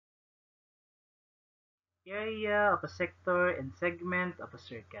Area of a sector and segment of a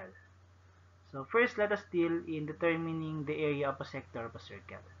circle. So first, let us deal in determining the area of a sector of a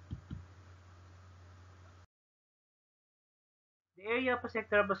circle. The area of a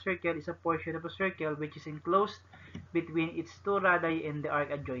sector of a circle is a portion of a circle which is enclosed between its two radii and the arc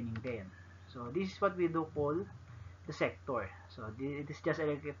adjoining them. So this is what we do call the sector. So it is just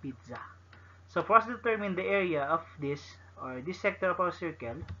like a pizza. So for us to determine the area of this or this sector of our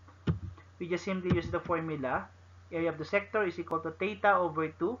circle, we just simply use the formula area of the sector is equal to theta over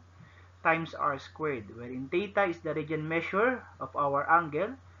 2 times r squared, wherein theta is the radian measure of our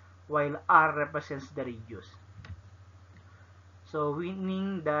angle while r represents the radius. So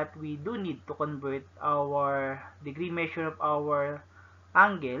meaning that we do need to convert our degree measure of our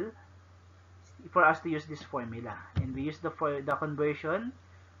angle for us to use this formula. And we use the conversion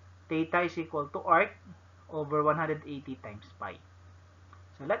theta is equal to arc over 180 times pi.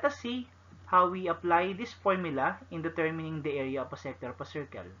 So let us see how we apply this formula in determining the area of a sector of a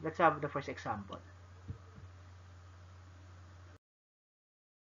circle. Let's have the first example.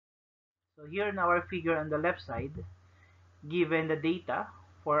 So here in our figure on the left side, given the data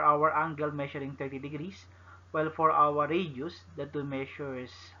for our angle measuring 30 degrees, while for our radius, that to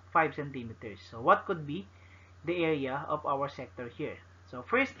measures 5 centimeters. So what could be the area of our sector here? So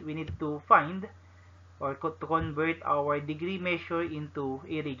first, we need to find or to convert our degree measure into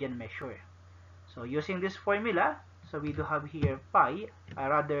a radian measure. So using this formula, so we do have here pi,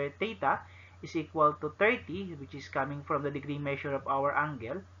 rather theta, is equal to 30, which is coming from the degree measure of our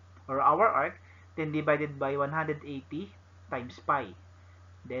angle or our arc, then divided by 180 times pi.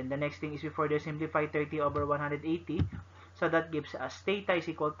 Then the next thing is we further simplify 30 over 180, so that gives us theta is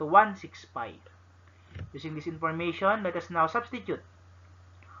equal to 1/6 pi. Using this information, let us now substitute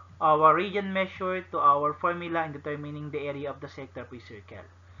our radian measure to our formula in determining the area of the sector of a circle.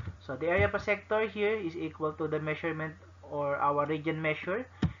 So the area of a sector here is equal to the measurement or our radian measure,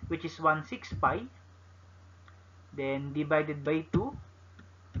 which is 1/6 pi, then divided by 2,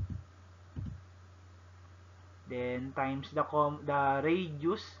 then times the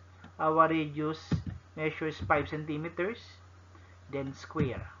radius. Our radius measures 5 centimeters, then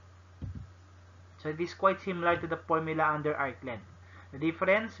square. So it is quite similar to the formula under arc length. The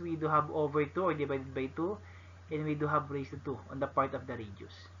difference, we do have over 2 or divided by 2, and we do have raised to 2 on the part of the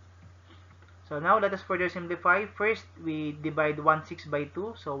radius. So now let us further simplify. First, we divide 1/6 by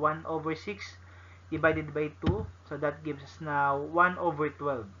 2. So 1 over 6 divided by 2. So that gives us now 1 over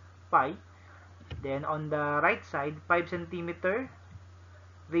 12 pi. Then on the right side, 5 centimeter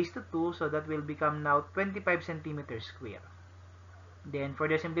raised to 2. So that will become now 25 centimeters square. Then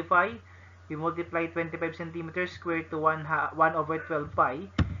further simplify, we multiply 25 centimeters square to 1 over 12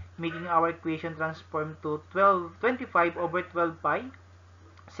 pi, making our equation transform to 25 over 12 pi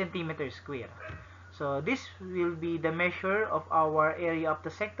centimeters square. So this will be the measure of our area of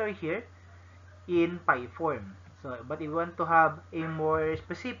the sector here in pi form. So, but if we want to have a more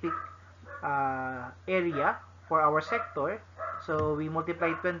specific area for our sector, so we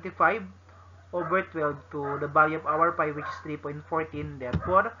multiply 25 over 12 to the value of our pi, which is 3.14.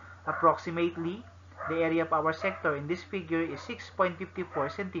 Therefore, approximately, the area of our sector in this figure is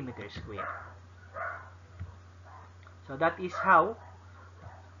 6.54 centimeters square. So that is how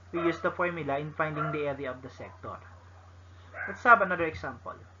we use the formula in finding the area of the sector. Let's have another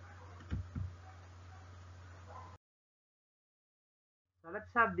example. So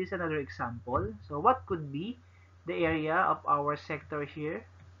let's have this another example. So what could be the area of our sector here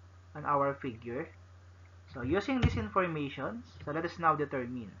on our figure? So using this information, so let us now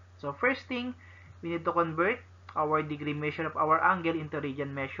determine. So first thing, we need to convert our degree measure of our angle into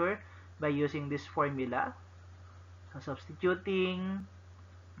radian measure by using this formula. So substituting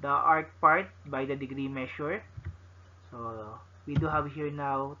the arc part by the degree measure. So we do have here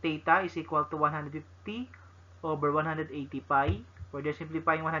now theta is equal to 150 over 180 pi. We're just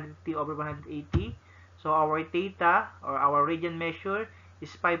simplifying 150 over 180. So our theta or our radian measure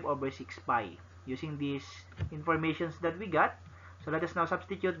is 5 over 6 pi. Using these informations that we got, so let us now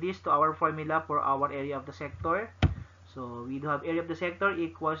substitute this to our formula for our area of the sector. So we do have area of the sector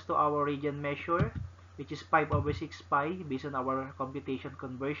equals to our radian measure, which is 5 over 6 pi based on our computation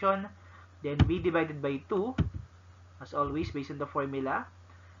conversion. Then b divided by 2, as always based on the formula,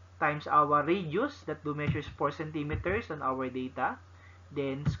 times our radius that do measures 4 centimeters on our data,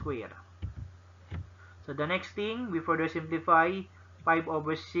 then square. So the next thing, we further simplify 5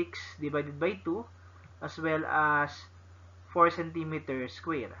 over 6 divided by 2 as well as 4 centimeters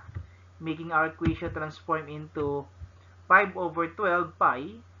square, making our equation transform into 5 over 12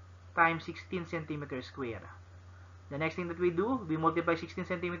 pi times 16 centimeters square. The next thing that we do, we multiply 16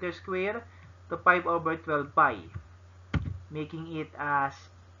 centimeters square to 5 over 12 pi, making it as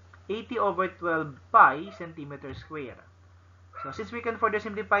 80 over 12 pi centimeter square. So since we can further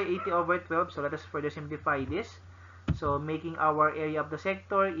simplify 80 over 12, so let us further simplify this. So making our area of the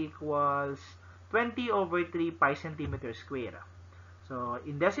sector equals 20 over 3 pi centimeter square. So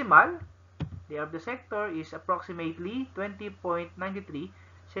in decimal, the area of the sector is approximately 20.93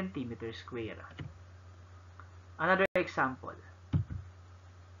 centimeter square. Another example.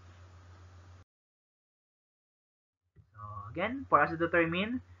 So again, for us to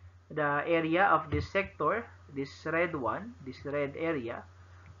determine the area of this sector, this red one, this red area,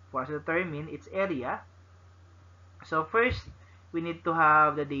 for us to determine its area, so first, we need to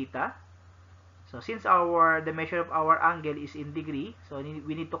have the data. So since the measure of our angle is in degree, so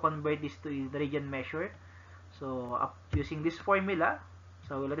we need to convert this to the radian measure. So using this formula,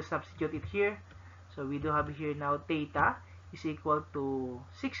 so let us substitute it here. So we do have here now theta is equal to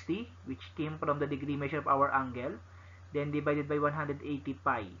 60, which came from the degree measure of our angle, then divided by 180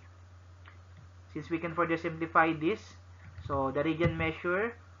 pi. Since we can further simplify this, so the radian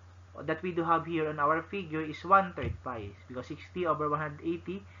measure that we do have here on our figure is 1/3 pi, because 60 over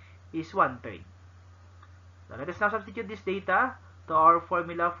 180 is 1/3. So let us now substitute this data to our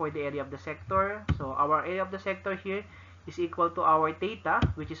formula for the area of the sector. So our area of the sector here is equal to our theta,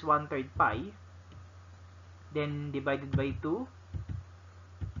 which is 1/3 pi, then divided by 2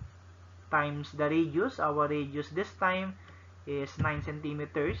 times the radius. Our radius this time is 9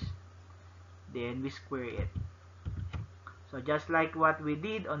 centimeters. Then we square it. So just like what we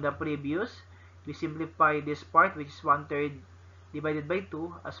did on the previous, we simplify this part, which is 1/3 divided by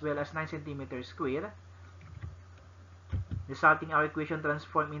 2, as well as 9 centimeters square, resulting our equation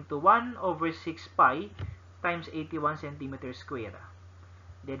transform into 1 over 6 pi times 81 centimeters square.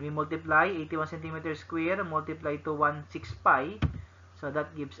 Then we multiply 81 centimeters square, multiply to 1/6 pi, so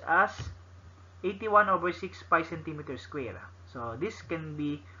that gives us 81 over 6 pi centimeters square. So this can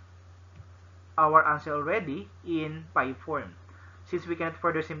be our answer already in pi form, since we cannot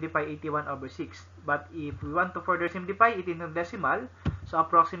further simplify 81 over 6. But if we want to further simplify it into decimal, so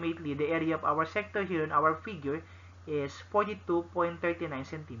approximately the area of our sector here in our figure is 42.39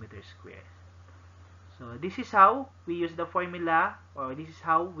 centimeters square. So this is how we use the formula, or this is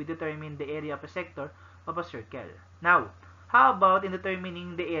how we determine the area of a sector of a circle. Now, how about in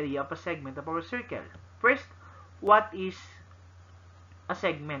determining the area of a segment of our circle? First, what is a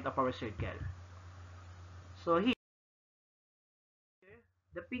segment of our circle? So here,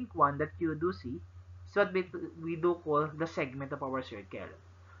 the pink one that you do see is what we do call the segment of our circle.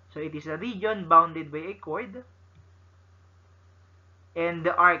 So it is a region bounded by a chord and the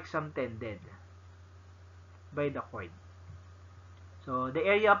arc subtended by the chord. So the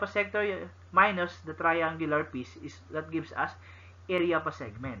area of a sector minus the triangular piece is that gives us area of a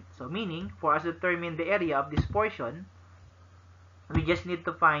segment. So meaning, for us to determine the area of this portion, we just need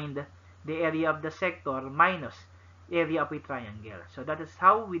to find the area of the sector minus area of a triangle. So that is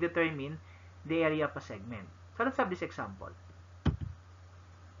how we determine the area of a segment. So let's have this example.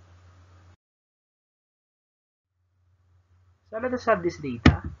 So let us have this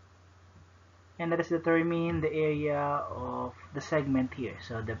data, and let us determine the area of the segment here.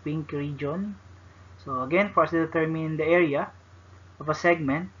 So the pink region. So again, for us to determine the area of a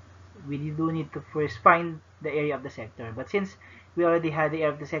segment, we do need to first find the area of the sector. But since we already had the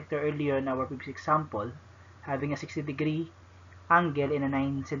area of the sector earlier in our previous example, having a 60-degree angle in a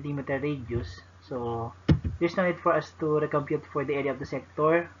 9 centimeter radius, so there's no need for us to recompute for the area of the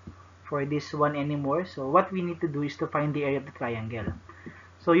sector for this one anymore. So what we need to do is to find the area of the triangle.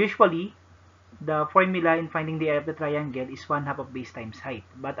 So usually, the formula in finding the area of the triangle is 1/2 of base times height.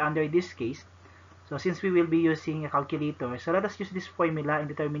 But under this case, so since we will be using a calculator, so let us use this formula in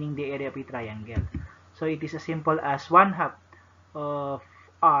determining the area of a triangle. So it is as simple as 1/2 of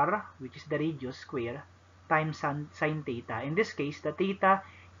r, which is the radius square, times sine theta. In this case, the theta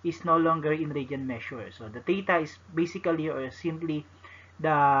is no longer in radian measure. So the theta is basically or simply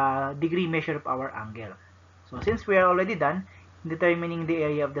the degree measure of our angle. So since we are already done determining the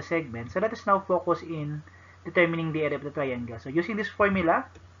area of the segment, so let us now focus in determining the area of the triangle. So using this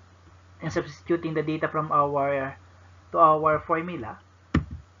formula and substituting the data from our formula,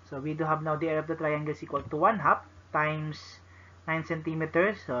 so we do have now the area of the triangle is equal to 1/2 times 9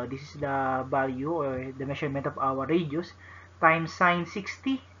 centimeters. So this is the value or the measurement of our radius, times sine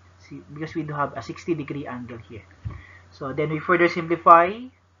 60, because we do have a 60-degree angle here. So then we further simplify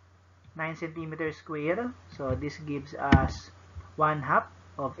 9 centimeters square. So this gives us 1/2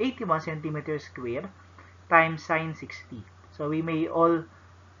 of 81 centimeters square times sine 60. So we may all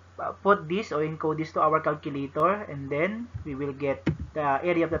put this or encode this to our calculator, and then we will get the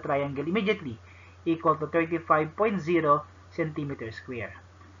area of the triangle immediately, equal to 35.0 centimeters square.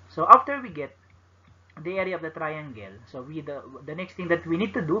 So after we get the area of the triangle, so the next thing that we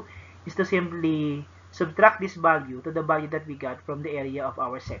need to do is to simply subtract this value to the value that we got from the area of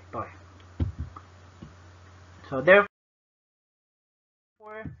our sector. So therefore,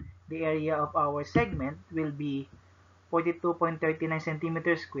 the area of our segment will be 42.39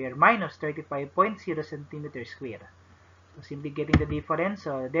 centimeters square minus 35.0 centimeters square. So simply getting the difference,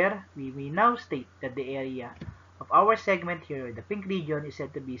 there we now state that the area of our segment here, the pink region, is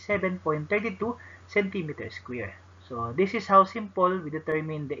said to be 7.32 centimeters square. So this is how simple we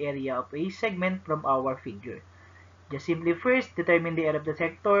determine the area of a segment from our figure. Just simply first determine the area of the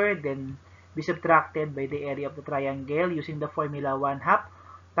sector, then be subtracted by the area of the triangle using the formula 1/2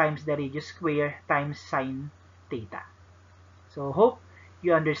 times the radius square times sine theta. So hope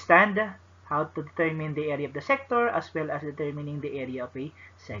you understand how to determine the area of the sector as well as determining the area of a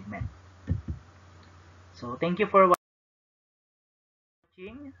segment. So thank you for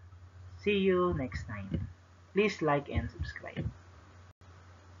watching. See you next time. Please like and subscribe.